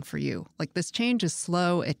good feeling for you. This change is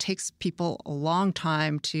slow. It takes people a long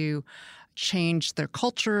time to change their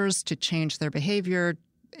cultures, to change their behavior.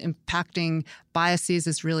 Impacting biases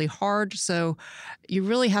is really hard. So you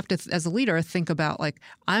really have to, as a leader, think about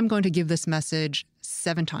I'm going to give this message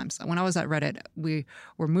 7 times. When I was at Reddit, we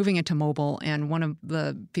were moving into mobile, and one of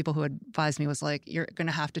the people who advised me was you're going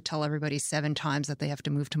to have to tell everybody 7 times that they have to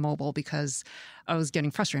move to mobile, because I was getting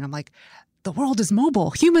frustrated. I'm like, the world is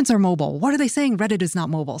mobile. Humans are mobile. What are they saying? Reddit is not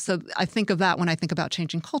mobile. So I think of that when I think about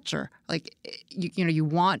changing culture. You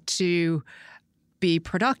want to be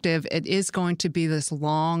productive. It is going to be this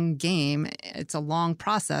long game. It's a long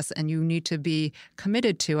process, and you need to be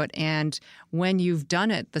committed to it. And when you've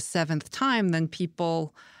done it the 7th time, then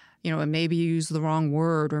people, and maybe you use the wrong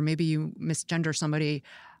word, or maybe you misgender somebody,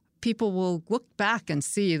 people will look back and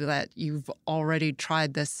see that you've already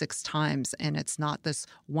tried this 6 times, and it's not this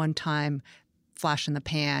one-time flash in the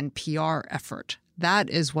pan PR effort.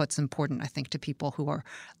 That is what's important, I think, to people who are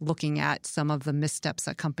looking at some of the missteps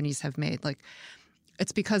that companies have made.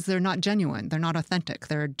 It's because they're not genuine. They're not authentic.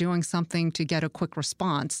 They're doing something to get a quick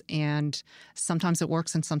response, and sometimes it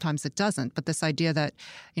works and sometimes it doesn't. But this idea that,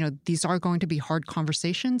 these are going to be hard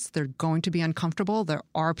conversations. They're going to be uncomfortable. There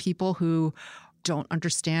are people who don't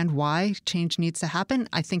understand why change needs to happen.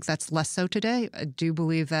 I think that's less so today. I do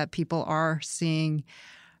believe that people are seeing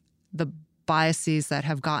the biases that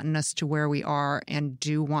have gotten us to where we are and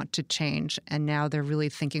do want to change. And now they're really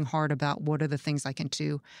thinking hard about what are the things I can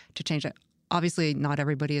do to change it. Obviously, not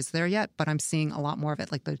everybody is there yet, but I'm seeing a lot more of it.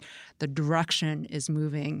 The direction is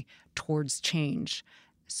moving towards change.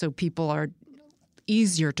 So people are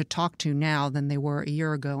easier to talk to now than they were a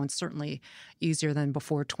year ago, and certainly easier than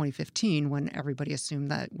before 2015, when everybody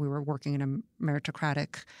assumed that we were working in a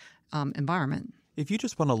meritocratic environment. If you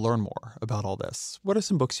just want to learn more about all this, what are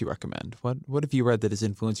some books you recommend? What have you read that has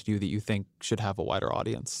influenced you that you think should have a wider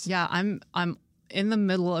audience? Yeah, I'm in the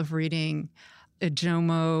middle of reading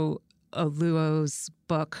Ijeoma Oluo's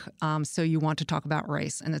book, So You Want to Talk About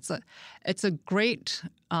Race. And it's a great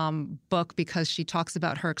book because she talks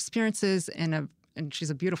about her experiences and she's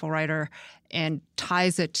a beautiful writer, and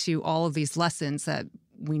ties it to all of these lessons that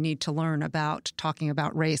we need to learn about talking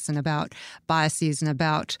about race and about biases and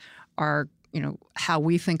about our, how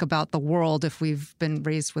we think about the world if we've been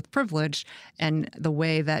raised with privilege, and the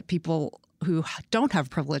way that people who don't have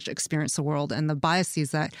privilege experience the world, and the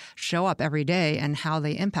biases that show up every day and how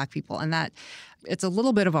they impact people. And that it's a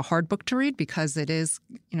little bit of a hard book to read because it is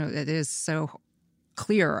so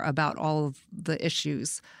clear about all of the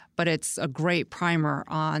issues, but it's a great primer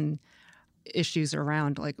on issues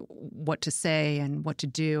around what to say and what to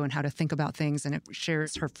do and how to think about things. And it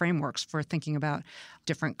shares her frameworks for thinking about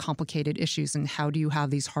different complicated issues and how do you have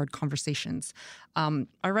these hard conversations. I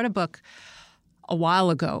read a book a while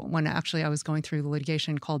ago when actually I was going through the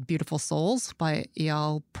litigation called Beautiful Souls by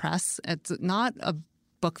EL Press. It's not a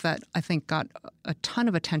book that I think got a ton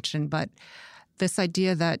of attention, but this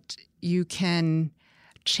idea that you can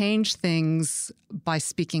change things by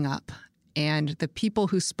speaking up. And the people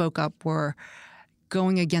who spoke up were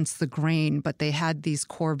going against the grain, but they had these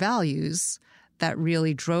core values that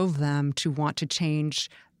really drove them to want to change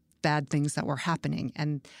bad things that were happening.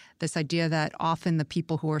 And this idea that often the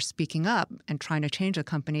people who are speaking up and trying to change a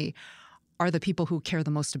company are the people who care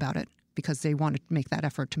the most about it because they want to make that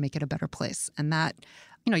effort to make it a better place. And that,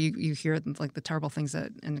 you hear like the terrible things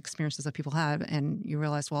and experiences that people have, and you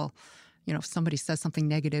realize, well, if somebody says something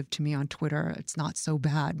negative to me on Twitter, it's not so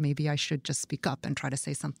bad. Maybe I should just speak up and try to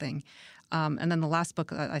say something. And then the last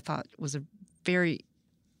book I thought was a very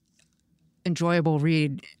enjoyable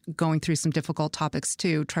read, going through some difficult topics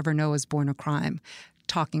too. Trevor Noah's Born a Crime,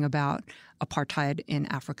 talking about apartheid in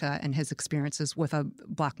Africa and his experiences with a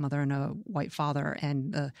black mother and a white father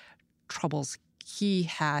and the troubles he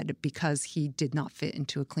had because he did not fit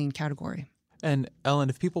into a clean category. And Ellen,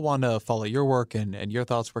 if people want to follow your work and your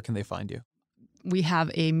thoughts, where can they find you? We have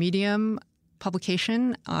a Medium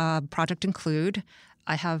publication, Project Include.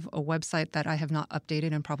 I have a website that I have not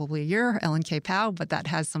updated in probably a year, Ellen Pao, but that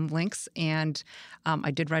has some links. And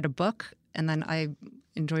I did write a book, and then I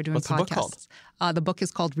enjoy doing podcasts. What's the book called? The book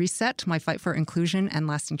is called Reset, My Fight for Inclusion and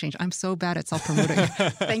Lasting Change. I'm so bad at self-promoting.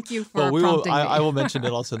 Thank you for prompting me. I will mention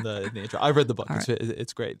it also in the intro. I read the book. Right.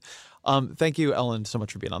 It's great. Thank you, Ellen, so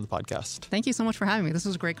much for being on the podcast. Thank you so much for having me. This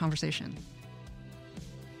was a great conversation.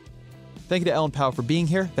 Thank you to Ellen Pao for being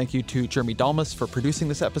here. Thank you to Jeremy Dalmas for producing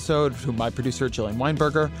this episode, to my producer, Jillian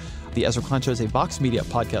Weinberger. The Ezra Klein Show is a Vox Media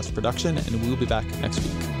podcast production, and we will be back next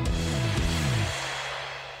week.